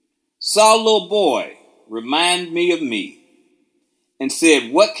 "Saw a little boy remind me of me, and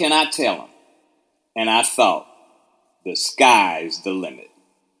said, what can I tell him? And I thought, the sky's the limit."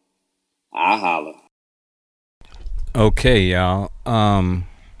 I holler. Okay, y'all.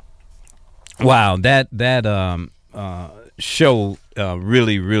 Wow, that show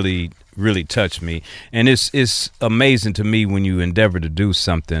really touched me, and it's amazing to me when you endeavor to do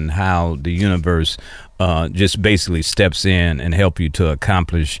something, how the universe just basically steps in and help you to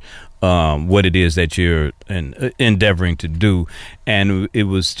accomplish what it is that you're endeavoring to do. And it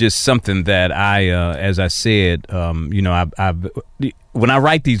was just something that I, as I said, when I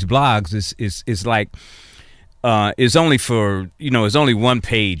write these blogs, it's like, it's only for, it's only one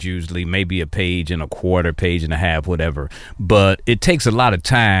page usually, maybe a page and a quarter, page and a half, whatever. But it takes a lot of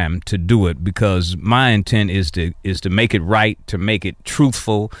time to do it, because my intent is to make it right, to make it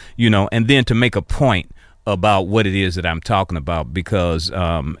truthful, and then to make a point about what it is that I'm talking about, because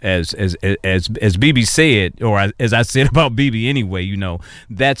as BB said, or as I said about BB anyway,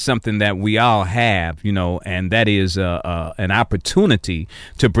 that's something that we all have, and that is an opportunity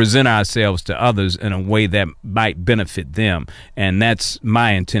to present ourselves to others in a way that might benefit them, and that's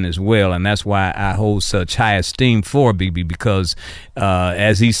my intent as well, and that's why I hold such high esteem for BB, because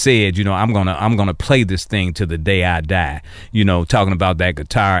as he said, I'm gonna play this thing to the day I die, talking about that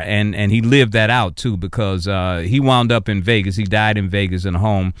guitar, and he lived that out too, because he wound up in Vegas. He died in Vegas in a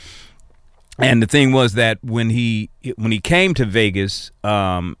home. And the thing was that when he came to Vegas,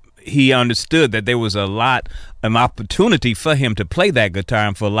 he understood that there was a lot of opportunity for him to play that guitar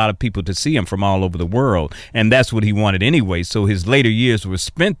and for a lot of people to see him from all over the world. And that's what he wanted anyway. So his later years were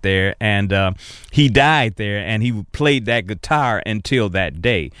spent there, and he died there, and he played that guitar until that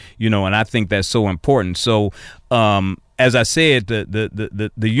day, and I think that's so important. So, as I said,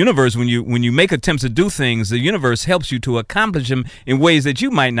 the universe, when you make attempts to do things, the universe helps you to accomplish them in ways that you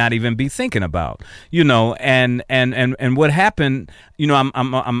might not even be thinking about, and what happened,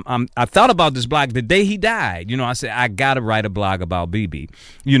 I thought about this blog the day he died. I said, I gotta write a blog about BB,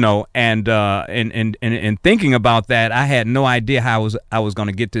 and thinking about that, I had no idea how I was going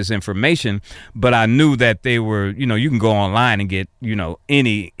to get this information, but I knew that they were, you can go online and get,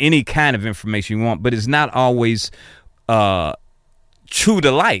 any kind of information you want, but it's not always true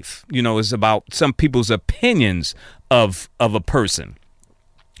to life. It's about some people's opinions of a person.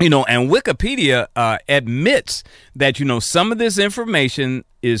 And Wikipedia admits that some of this information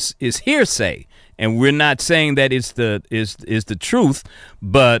is hearsay, and we're not saying that it's the truth,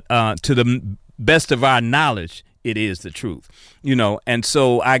 but to the best of our knowledge, it is the truth, and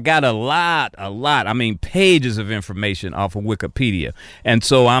so I got a lot, I mean, pages of information off of Wikipedia. And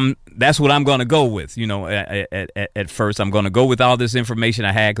so that's what I'm going to go with, at first. I'm going to go with all this information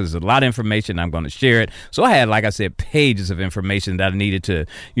I had, because there's a lot of information. I'm going to share it. So I had, like I said, pages of information that I needed to,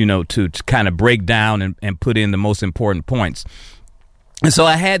 to kind of break down and put in the most important points. And so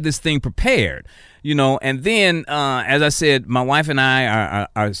I had this thing prepared, and then, as I said, my wife and I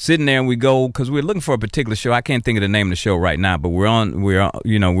are sitting there, and we go, because we're looking for a particular show. I can't think of the name of the show right now, but we're on a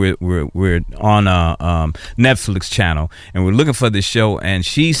Netflix channel, and we're looking for this show. And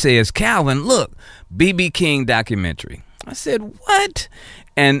she says, "Calvin, look, B.B. King documentary." I said, "What?"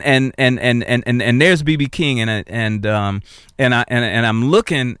 And there's B.B. King, and I'm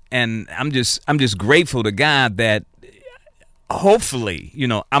looking, and I'm just grateful to God that hopefully,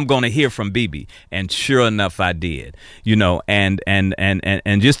 I'm going to hear from BB. And sure enough, I did, and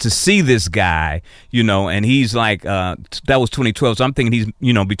just to see this guy, and he's like, that was 2012. So I'm thinking he's,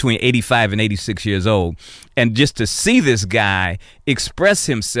 between 85 and 86 years old. And just to see this guy express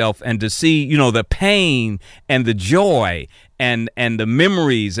himself, and to see, the pain and the joy and the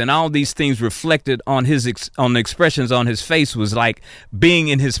memories and all these things reflected on on the expressions on his face, was like being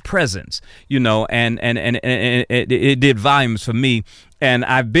in his presence, and it did volumes for me. And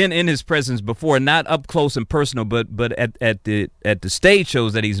I've been in his presence before, not up close and personal, but at the stage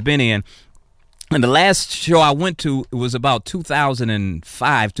shows that he's been in. And the last show I went to was about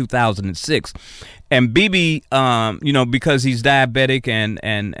 2005, 2006. And BB, because he's diabetic and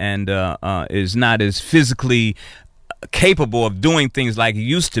is not as physically capable of doing things like he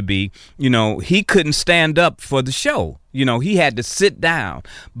used to be, he couldn't stand up for the show. He had to sit down,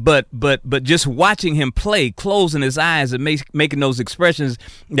 but just watching him play, closing his eyes and making those expressions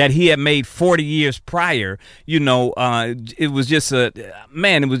that he had made 40 years prior, it was just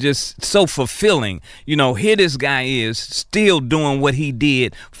it was just so fulfilling. Here this guy is still doing what he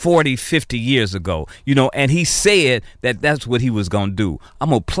did 40, 50 years ago, and he said that that's what he was going to do. I'm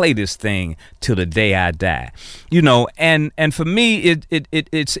going to play this thing till the day I die, and for me,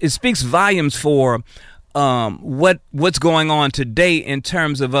 it speaks volumes for what's going on today in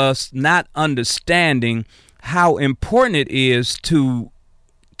terms of us not understanding how important it is to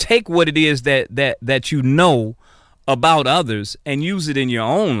take what it is that about others and use it in your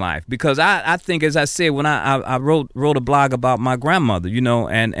own life. Because I think, as I said, when I wrote a blog about my grandmother,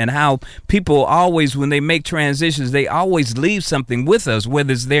 and how people always, when they make transitions, they always leave something with us,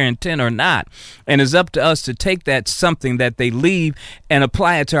 whether it's their intent or not. And it's up to us to take that something that they leave and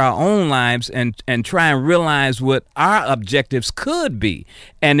apply it to our own lives, and try and realize what our objectives could be.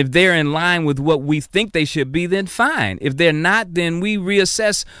 And if they're in line with what we think they should be, then fine. If they're not, then we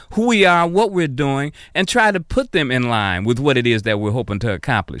reassess who we are, what we're doing, and try to put them in line with what it is that we're hoping to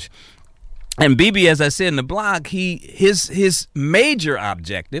accomplish. And BB, as I said in the blog, his major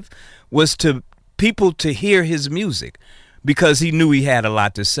objective was to people to hear his music, because he knew he had a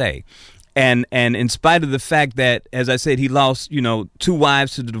lot to say. And in spite of the fact that, as I said, he lost, 2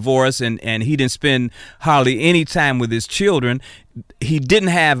 wives to the divorce, and he didn't spend hardly any time with his children, he didn't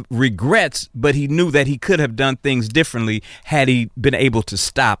have regrets, but he knew that he could have done things differently had he been able to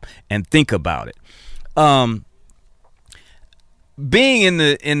stop and think about it. Being in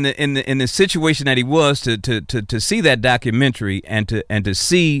the situation that he was, to see that documentary and to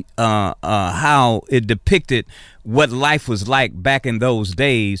see how it depicted what life was like back in those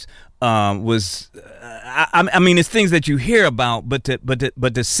days, was I mean, it's things that you hear about, but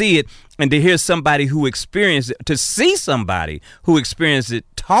to see it and to hear somebody who experienced it, to see somebody who experienced it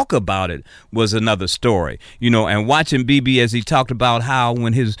talk about it, was another story. And watching BB as he talked about how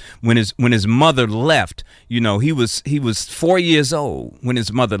when his mother left, he was 4 years old when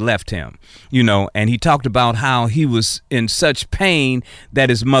his mother left him, and he talked about how he was in such pain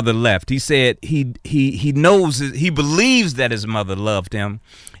that his mother left. He said he knows, he believes that his mother loved him,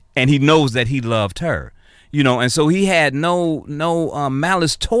 and he knows that he loved her, and so he had no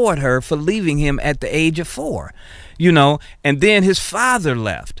malice toward her for leaving him at the age of 4, and then his father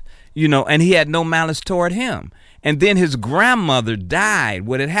left, and he had no malice toward him. And then his grandmother died.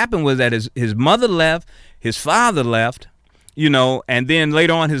 What had happened was that his mother left, his father left, and then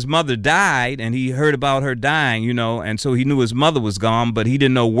later on his mother died, and he heard about her dying, and so he knew his mother was gone, but he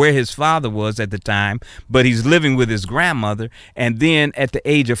didn't know where his father was at the time, but he's living with his grandmother. And then at the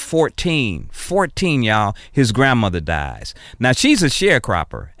age of 14, y'all, his grandmother dies. Now she's a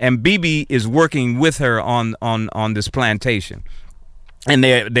sharecropper, and BB is working with her on this plantation. and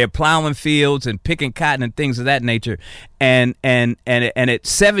they're plowing fields and picking cotton and things of that nature. And at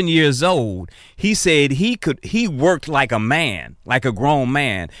 7 years old, he said he worked like a man, like a grown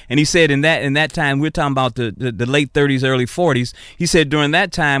man. And he said in that time, we're talking about the late 30s, early 40s. He said during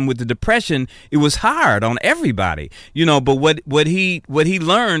that time with the Depression, it was hard on everybody, but what he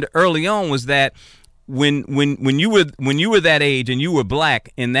learned early on was that when you were that age and you were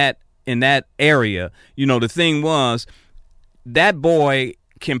black in that area, the thing was, that boy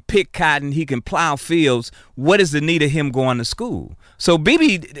can pick cotton, he can plow fields. What is the need of him going to school? So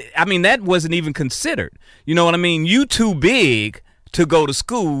BB, that wasn't even considered. You know what I mean? You too big to go to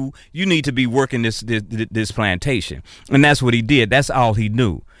school. You need to be working this plantation. And that's what he did. That's all he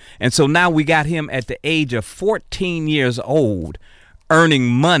knew. And so now we got him at the age of 14 years old, earning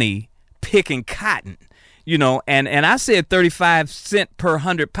money, picking cotton. And I said 35 cents per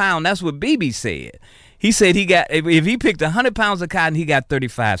 100 pound. That's what BB said. He said if he picked 100 pounds of cotton, he got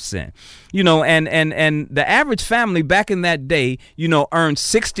 35 cents. And the average family back in that day, earned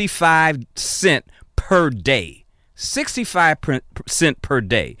 65 cents per day. 65 cent per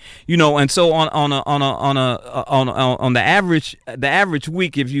day, and so on the average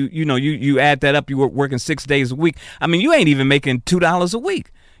week, if you add that up, you were working 6 days a week. You ain't even making $2 a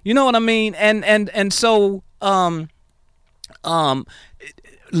week. You know what I mean? And so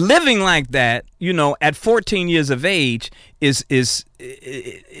living like that, at 14 years of age is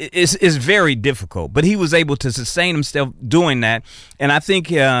very difficult. But he was able to sustain himself doing that. And I think,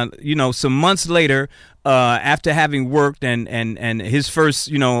 some months later, after having worked and his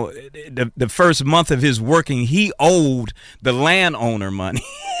first, the first month of his working, he owed the landowner money.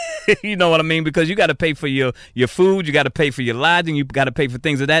 You know what I mean? Because you got to pay for your food, you got to pay for your lodging, you got to pay for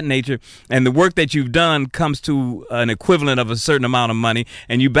things of that nature. And the work that you've done comes to an equivalent of a certain amount of money,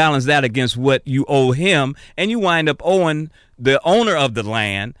 and you balance that against what you owe him, and you wind up owing the owner of the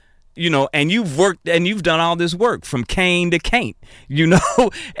land. And you've worked and you've done all this work from cane to cane, and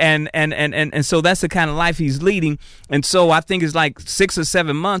so that's the kind of life he's leading. And so I think it's like 6 or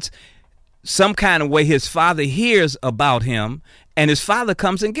 7 months, some kind of way his father hears about him, and his father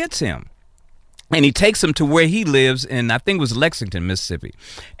comes and gets him. And he takes him to where he lives in, I think it was Lexington, Mississippi.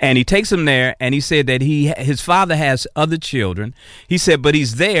 And he takes him there, and he said that his father has other children. He said, but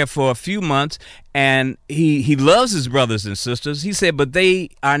he's there for a few months, and he loves his brothers and sisters. He said, but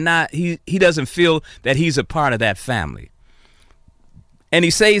they are not, he doesn't feel that he's a part of that family. And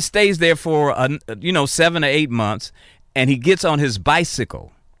he stays there for, 7 or 8 months, and he gets on his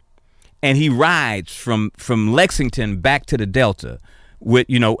bicycle, and he rides from Lexington back to the Delta, with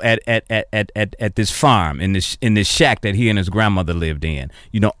at this farm in this shack that he and his grandmother lived in,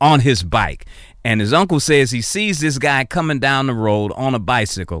 on his bike. And his uncle says he sees this guy coming down the road on a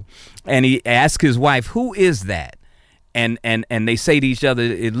bicycle, and he asks his wife, who is that? And they say to each other,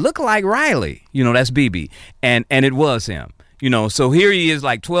 it looked like Riley, that's BB, and it was him. So here he is,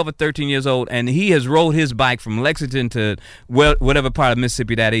 like 12 or 13 years old, and he has rode his bike from Lexington to whatever part of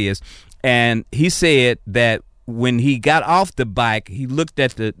Mississippi that is. And he said that when he got off the bike, he looked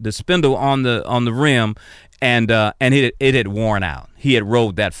at the spindle on the rim, and it had worn out. He had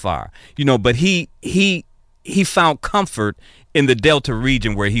rode that far, but he found comfort in the Delta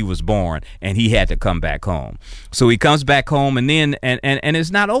region where he was born, and he had to come back home. So he comes back home, and then and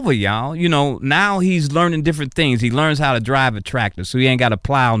it's not over, y'all. Now he's learning different things. He learns how to drive a tractor, so he ain't got to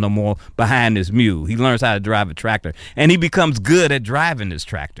plow no more behind his mule. He learns how to drive a tractor, and he becomes good at driving this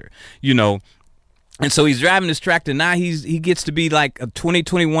tractor, And so he's driving this tractor. Now he gets to be like 20,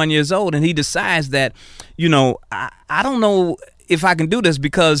 21 years old, and he decides that, I don't know if I can do this,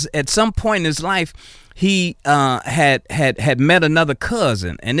 because at some point in his life, he had met another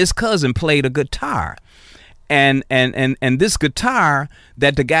cousin, and this cousin played a guitar, and this guitar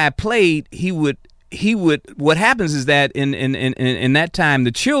that the guy played, he would what happens is that in that time,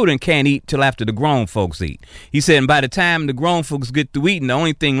 the children can't eat till after the grown folks eat. He said, and by the time the grown folks get through eating, the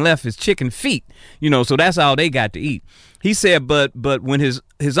only thing left is chicken feet, so that's all they got to eat. He said, but when his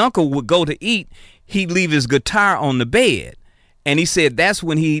uncle would go to eat, he'd leave his guitar on the bed. And he said that's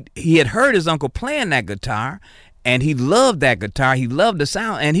when he had heard his uncle playing that guitar, and he loved that guitar. He loved the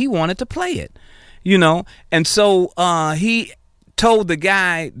sound, and he wanted to play it, And so he told the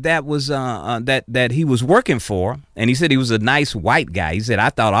guy that was that he was working for, and he said he was a nice white guy. He said,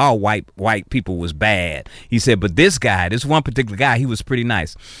 I thought all white people was bad. He said, but this one particular guy, he was pretty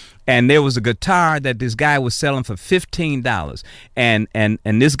nice. And there was a guitar that this guy was selling for $15, and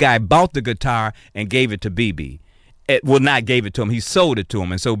this guy bought the guitar and gave it to BB. Not gave it to him. He sold it to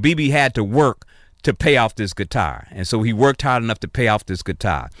him, and so BB had to work to pay off this guitar, and so he worked hard enough to pay off this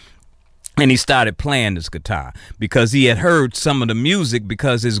guitar. And he started playing this guitar because he had heard some of the music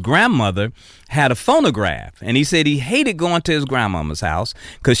because his grandmother had a phonograph. And he said he hated going to his grandmama's house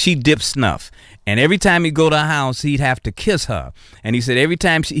because she dipped snuff. And every time he'd go to her house, he'd have to kiss her. And he said every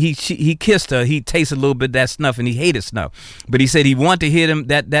time he kissed her, he'd taste a little bit of that snuff, and he hated snuff. But he said he wanted to hear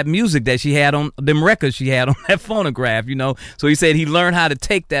that music that she had on, them records she had on that phonograph, you know. So he said he learned how to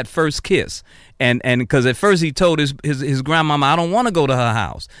take that first kiss. And because at first he told his grandmama, I don't want to go to her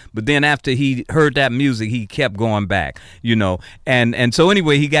house. But then after he heard that music, he kept going back, you know. And so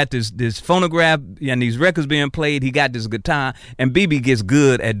anyway, he got this phonograph and these records being played. He got this guitar, and BB gets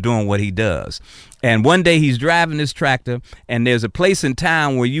good at doing what he does. And one day he's driving this tractor, and there's a place in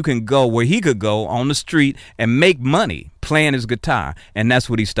town where he could go on the street and make money playing his guitar. And that's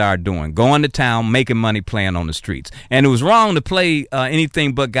what he started doing, going to town, making money playing on the streets. And it was wrong to play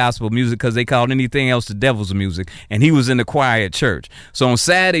anything but gospel music because they called anything else the devil's music. And he was in the choir at church. So on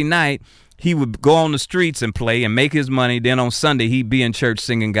Saturday night, he would go on the streets and play and make his money. Then on Sunday, he'd be in church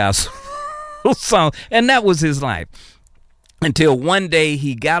singing gospel songs. And that was his life until one day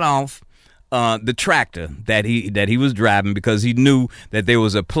he got off the tractor that he was driving because he knew that there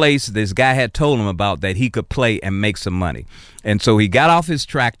was a place this guy had told him about that he could play and make some money. And so he got off his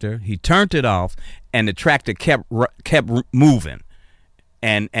tractor, he turned it off, and the tractor kept moving.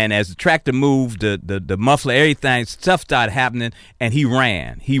 And as the tractor moved, the muffler, everything, stuff started happening, and he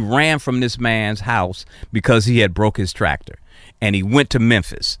ran. He ran from this man's house because he had broke his tractor, and he went to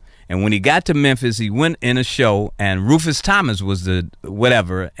Memphis. And when he got to Memphis, he went in a show, and Rufus Thomas was the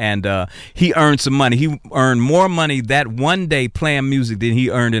whatever, and he earned some money. He earned more money that one day playing music than he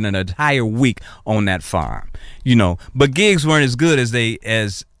earned in an entire week on that farm, you know. But gigs weren't as good as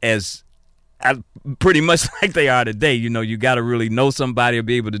pretty much like they are today. You know, you got to really know somebody or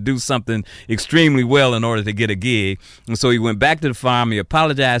be able to do something extremely well in order to get a gig. And so he went back to the farm. He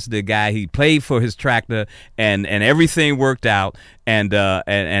apologized to the guy. He paid for his tractor, and everything worked out.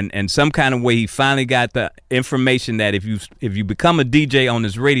 And some kind of way he finally got the information that if you become a DJ on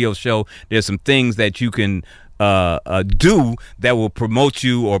this radio show, there's some things that you can do that will promote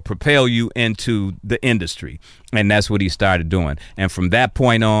you or propel you into the industry. And that's what he started doing. And from that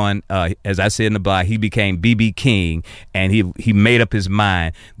point on, as I said in the blog, he became BB King, and he made up his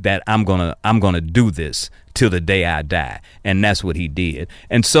mind that I'm gonna do this till the day I die. And that's what he did.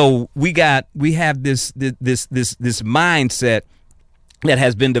 And so we have this mindset that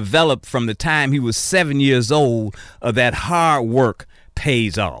has been developed from the time he was 7 years old, that hard work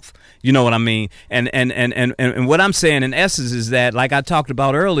pays off. You know what I mean? And what I'm saying in essence is that, like I talked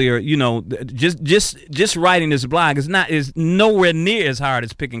about earlier, you know, just writing this blog is nowhere near as hard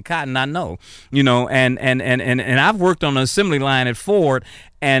as picking cotton. I know, you know, and I've worked on an assembly line at Ford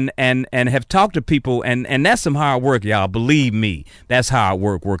and have talked to people, and that's some hard work, y'all. Believe me, that's hard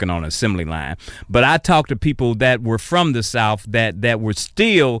work working on an assembly line. But I talked to people that were from the South that were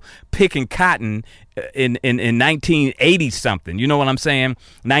still picking cotton in 1980 something, you know what I'm saying,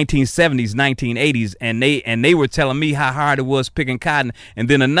 1970s, 1980s, and they were telling me how hard it was picking cotton. And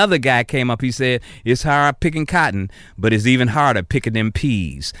then another guy came up, he said it's hard picking cotton, but it's even harder picking them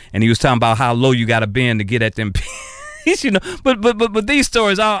peas. And he was talking about how low you got to bend to get at them peas. You know, but these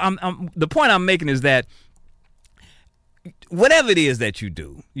stories, the point I'm making is that whatever it is that you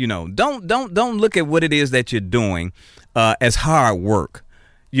do, you know, don't look at what it is that you're doing as hard work.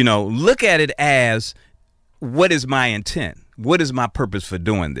 You know, look at it as, what is my intent? What is my purpose for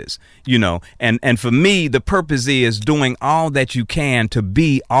doing this? You know, and for me, the purpose is doing all that you can to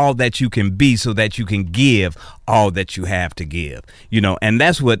be all that you can be, so that you can give all that you have to give. You know, and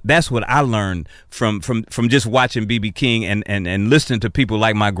that's what I learned from just watching BB King and listening to people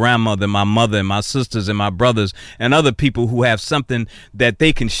like my grandmother, my mother, and my sisters and my brothers and other people who have something that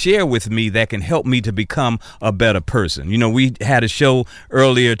they can share with me that can help me to become a better person. You know, we had a show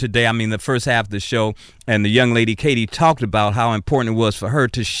earlier today, I mean the first half of the show, and the young lady Katie talked about how important it was for her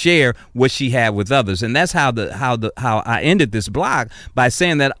to share what she had with others. And that's how I ended this blog, by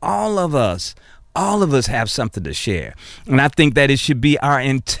saying that all of us have something to share. And I think that it should be our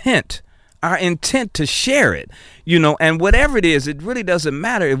intent to share it, you know, and whatever it is, it really doesn't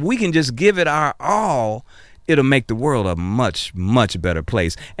matter. If we can just give it our all, it'll make the world a much, much better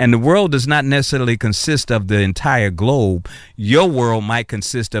place. And the world does not necessarily consist of the entire globe. Your world might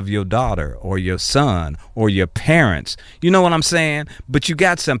consist of your daughter or your son or your parents. You know what I'm saying? But you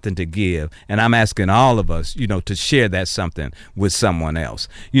got something to give. And I'm asking all of us, you know, to share that something with someone else.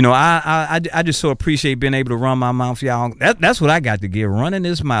 You know, I just so appreciate being able to run my mouth, y'all. That's what I got to give, running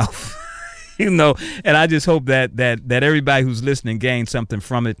this mouth. You know, and I just hope that everybody who's listening gains something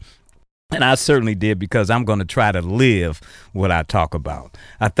from it. And I certainly did, because I'm going to try to live what I talk about.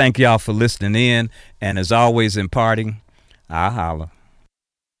 I thank y'all for listening in. And as always, imparting, I holla.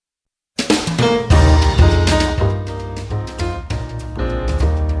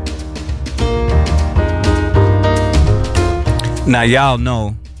 Now, y'all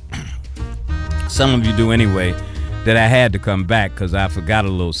know, some of you do anyway, that I had to come back because I forgot a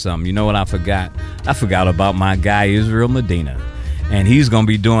little something. You know what I forgot? I forgot about my guy, Israel Medina. And he's going to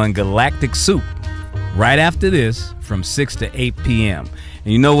be doing Galactic Soup right after this from 6 to 8 p.m.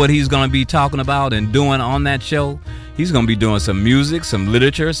 And you know what he's going to be talking about and doing on that show? He's going to be doing some music, some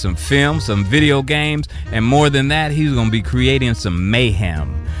literature, some film, some video games, and more than that, he's going to be creating some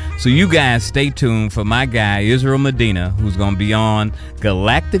mayhem. So you guys stay tuned for my guy, Israel Medina, who's going to be on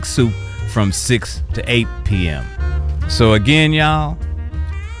Galactic Soup from 6 to 8 p.m. So again, y'all,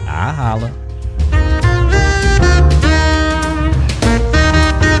 I holla.